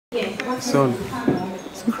Son,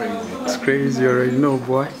 it's crazy, you already know,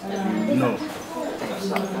 boy. No.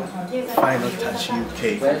 Final Touch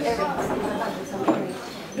UK.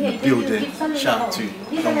 Building. Shout to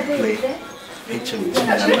Don't Play.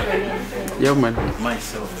 HMG. Yo, man.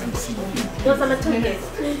 Myself, MC. Congratulations.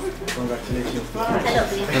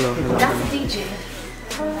 Hello. That's the DJ.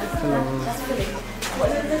 Hello. That's Philip. What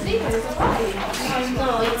is the DJ? No,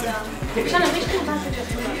 it's Shannon, which can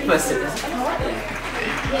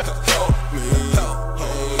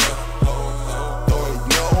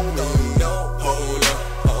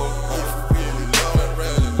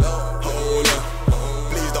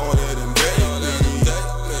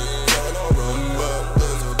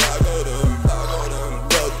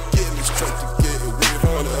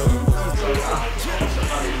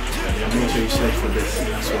Make sure you search for this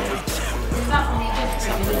as well.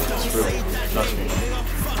 It's real. Trust me.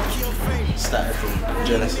 Started from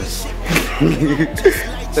Genesis.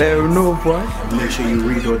 Let him know, boy. Make sure you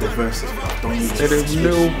read all the verses. Don't need Let him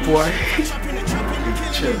know, boy.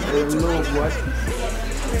 Chill. Let him know, boy.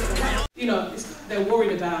 You know, they're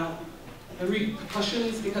worried about the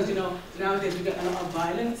repercussions because, you know, nowadays we get a lot of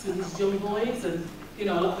violence with these young boys and, you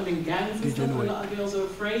know, a lot of them in gangs and stuff, and a lot of girls are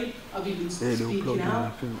afraid of even speaking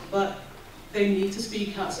out. But they need to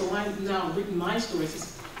speak out. So I've now written my stories to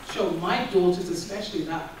show my daughters especially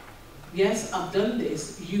that, yes, I've done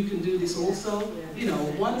this, you can do this also. You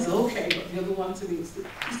know, one's okay, but the other one to me is still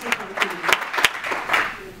kind of cool.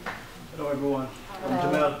 Hello everyone, I'm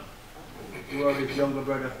Jamel. You are his younger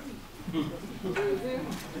brother. Yeah.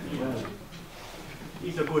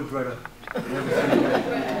 He's a good brother.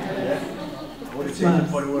 Yeah. What is it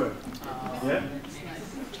for the word? Yeah?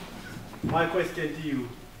 My question to you,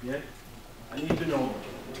 yeah? I need to know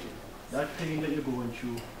that pain that you're going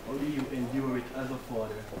through, how do you endure it as a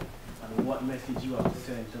father? And what message you have to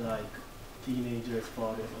send to like teenagers,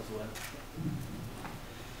 fathers as well?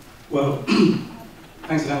 Well,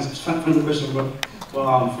 thanks for the question, bro.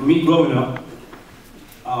 Well, for me growing up,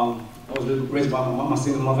 I was raised by my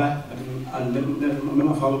single mother. I never met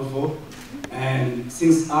my father before. And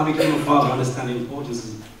since I became a father, I understand the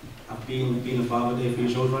importance of being a father there for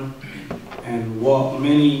your children. And what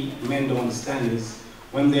many men don't understand is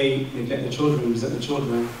when they neglect the children, resent the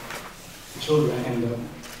children end up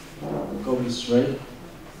going straight.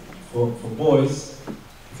 For boys,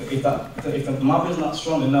 if the mother is not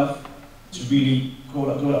strong enough to really grow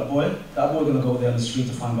that boy gonna go there on the street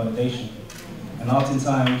to find validation. And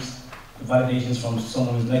oftentimes, the validation is from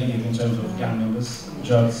someone who's negative in terms of gang members,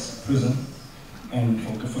 drugs, prison. And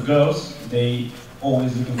for girls, they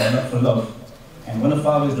always looking for love. And when the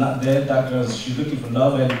father is not there, that girl, she's looking for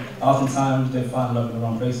love, and oftentimes they find love in the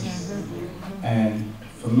wrong places. And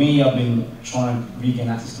for me, I've been trying to regain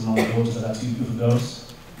access to my daughters. I got two beautiful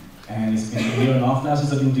girls, and it's been a year and a half now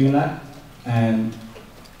since I've been doing that. And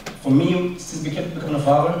for me, since becoming a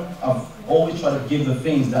father, I've always tried to give the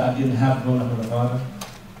things that I didn't have growing up with a father,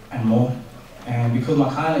 and more. And because my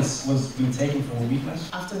kindness was being taken for a weakness.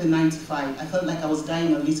 After the 9 to 5, I felt like I was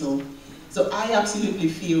dying a little. So I absolutely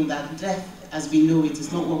feel that death, as we know it,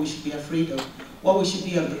 is not what we should be afraid of. What we should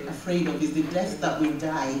be afraid of is the death that we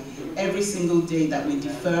die every single day that we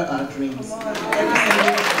defer our dreams. Every single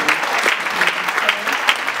day.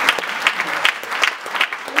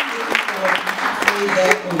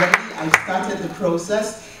 Already, I've started the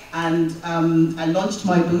process, and I launched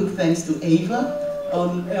my book thanks to Ava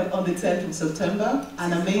on the 10th of September,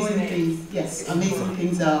 and amazing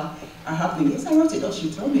things are happening. Yes, I wrote it, she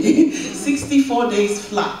told me. 64 days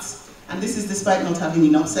flat, and this is despite not having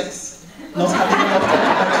enough sex, not having enough time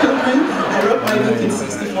with my children. I wrote my book in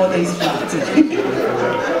 64 days flat.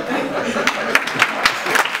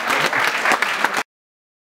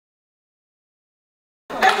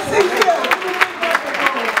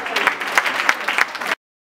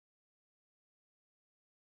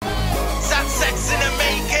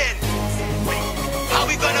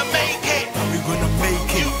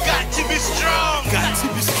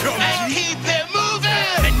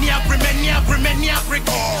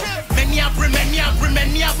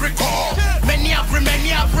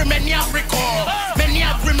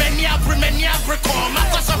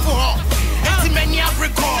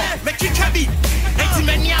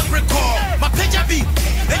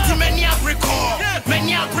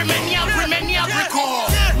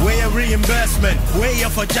 Reimbursement, way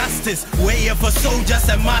for justice, way for soldiers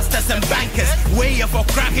and masters and bankers, way for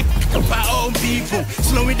cracking our own people,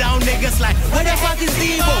 slowing down niggas like, what the fuck is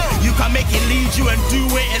evil? You can make it legal and do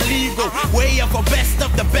it illegal, way for best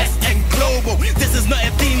of the best and global. This is not a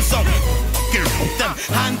theme song. Them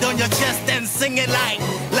hand on your chest and sing it like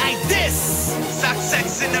this.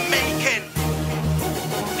 Success in the making.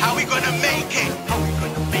 How we gonna gonna make it?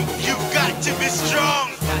 You got to be strong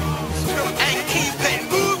and keep it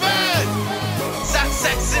moving.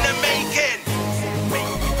 Success in the making.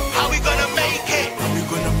 How we gonna make it? We're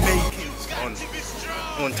gonna make it on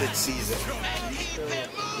Haunnted season.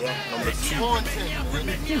 Yeah, number 2.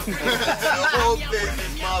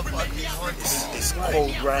 It's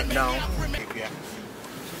cold right now. Yeah.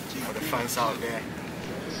 For the fans out there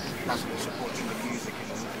that's been supporting the music and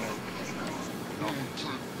the movement, you know,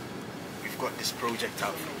 we've got this project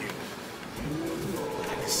out for you.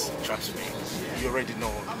 It's, trust me, you already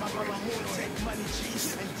know.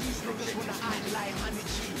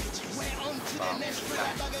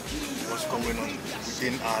 What's going on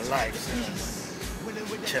within our lives.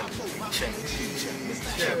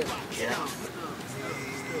 Yeah.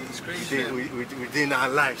 Within our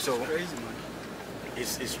lives, so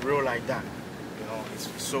it's real like that. You know, it's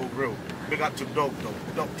so real. Big up to Dog though.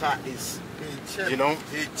 Doctor is, you know,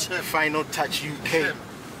 Final Touch UK.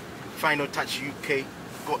 Final Touch UK.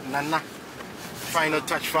 Got Nana. Final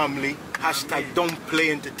Touch family. Hashtag Don't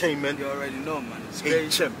Play Entertainment. You already know, man. It's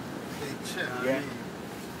HM. Yeah.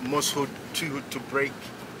 Most hood, 2 hood to break.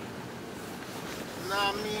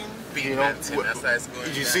 Nah, I mean, You know,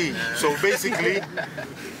 you see, so basically,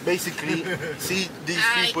 see these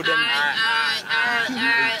people then.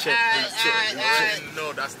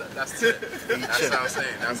 No, that's what I'm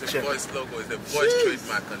saying. That's the voice logo. It's the voice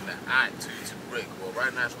trademark on the I to break. Well,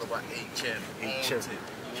 right now it's about HM.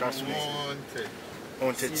 Trust me.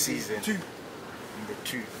 Haunnted season 2. Number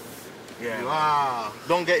 2. Yeah. wow.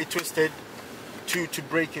 Don't get it twisted. 2 to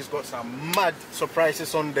break has got some mad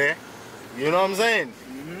surprises on there. You know what I'm saying?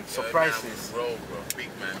 Surprises. Bro, big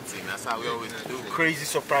man team. That's how we always do it. Crazy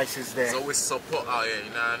surprises there. There's always support out here, you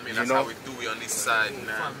know what I mean? That's how we do it on this side, you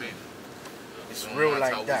know what I mean? It's real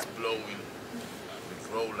like that. Blowing, we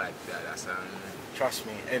grow like that. That's how. Trust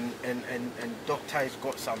me. And Doctor has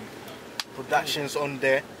got some productions on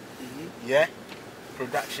there. Yeah,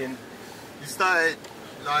 production. You started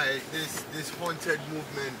like this Haunnted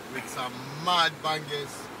movement with some mad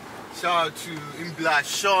bangers. Shout out to Imbla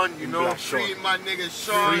Sean, you know, free my nigga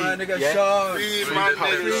Sean. Free my nigga Sean. Free my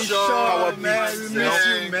nigga Sean. Man, we miss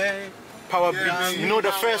you, man. Power beats. You know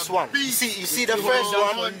the first one. You see the first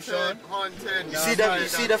one. Haunnted. You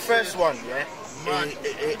see the first one, yeah.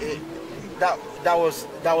 That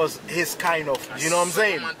was his kind of. You know what I'm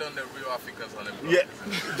saying? Yeah.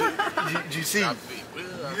 Do you see? Yeah.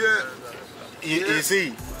 You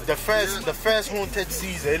see the first Haunnted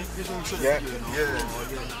season. Yeah.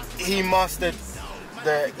 He mastered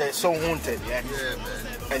the So Haunnted, yeah.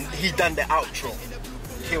 And he done the outro.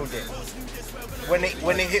 Killed it. When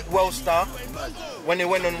it hit Wellstar, when it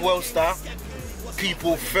went on Wellstar,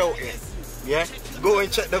 people felt it. Yeah? Go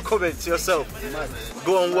and check the comments yourself.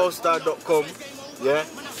 Go on wellstar.com, yeah?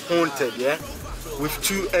 Haunnted, yeah? With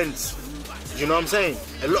 2 N's. You know what I'm saying?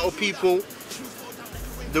 A lot of people,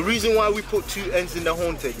 the reason why we put 2 N's in the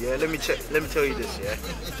Haunnted, yeah? Let me tell you this, yeah?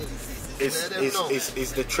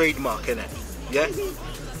 It's the trademark, innit? Yeah?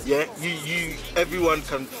 Yeah? You everyone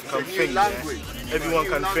can think, yeah?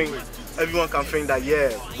 Everyone can think that,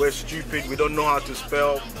 yeah, we're stupid, we don't know how to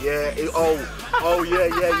spell, yeah,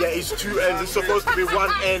 yeah, it's 2 N's, it's supposed to be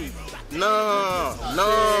 1 N. Nah,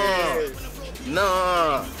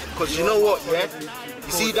 because you know what, yeah,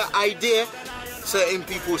 you see that idea, certain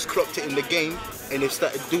people's clocked it in the game, and they've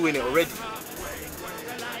started doing it already.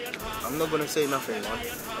 I'm not gonna say nothing, man.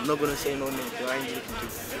 I'm not gonna say no names, I ain't looking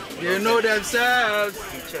to. You know themselves.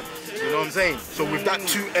 You know what I'm saying? So with that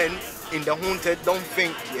 2 N in the Haunnted, don't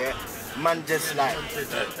think, yeah, man just like,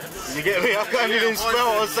 you get me? I can't even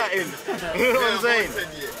spell or something. You know what I'm saying?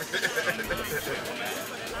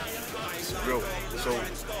 It's real. So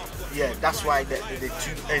yeah, that's why the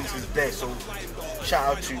 2 N's is there. So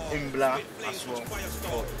shout out to Imbla as well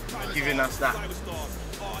for giving us that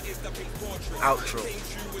outro,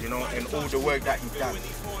 you know, and all the work that he done.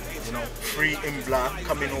 You know, free Imbla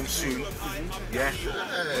coming home soon. Yeah,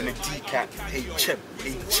 when the DCAT, HM,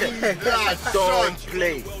 don't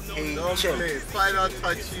play, HM, Final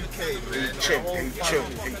Touch UK, man.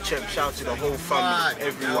 HM, shout to the whole family,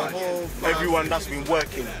 everyone that's been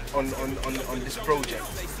working on this project.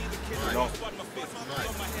 You know,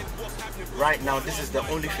 right now this is the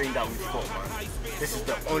only thing that we've got, man. This is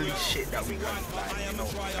the only shit that we can, like, you know,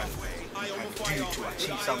 can do to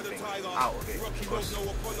achieve something out of it, because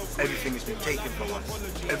everything has been taken from us,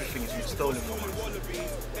 everything has been stolen from us,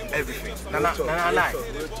 everything. No, lie.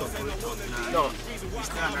 No, We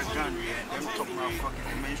stand our gun, yeah. Them talk about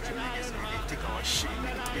fucking mainstream niggas, and they take our shit,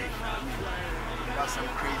 nigga. That's some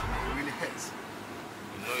crazy, man. It really hurts.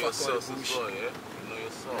 You know yourself as well, yeah? You know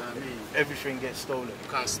what's up. Everything gets stolen. You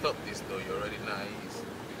can't stop this though, you're already naive.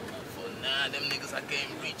 For now, them niggas I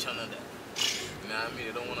can't reach under that. You know what I mean?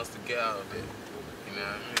 They don't want us to get out of it. You know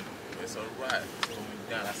what I mean? It's alright. It's going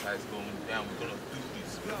down. That's how it's going down. We're gonna do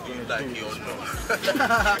this. Whether you like it or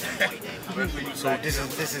not. So this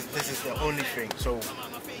is the only thing. So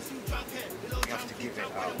you have to give it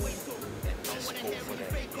out. Let's go for the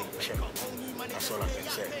big check. That's all I can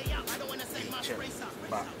say. Big check.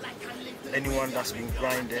 But anyone that's been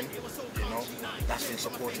grinding, you know, that's been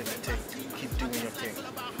supporting the thing, keep doing your thing.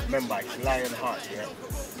 Remember, it's lion heart, yeah?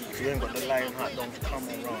 If you ain't got the lion heart, don't come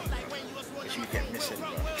around, because you get missing, bro.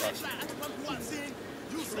 Trust me.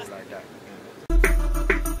 It's not like that.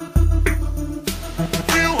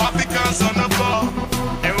 Real Africans on the floor,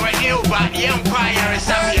 and we're ill by the empire in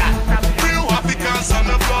Zambia. Real Africans on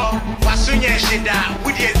the floor, Wasunya Shida,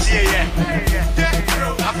 we did see ya.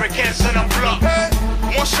 Africans on the block,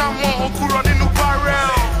 Moshamo Okuro in the barrel.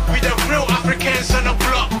 With the real Africans on the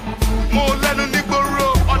block, Mo Leno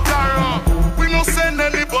Niboro Otaro. We don't send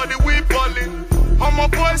anybody, we ballin'. All my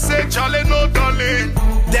boys say Charlie no darling.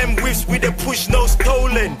 Them whips with the push no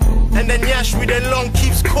stolen, and then Yash with the long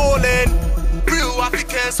keeps calling. Real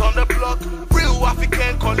Africans on the block, real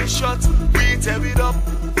African calling shots, we tear it up.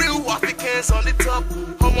 Real Africans on the top,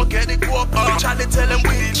 I'ma get it go up. Charlie tell them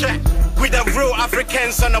we check. With the real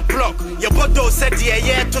Africans on the block, your bottle said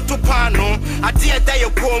yeah to pano. I dare that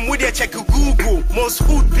you come with your check Google. Most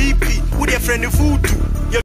hood BP, with your friend voodoo.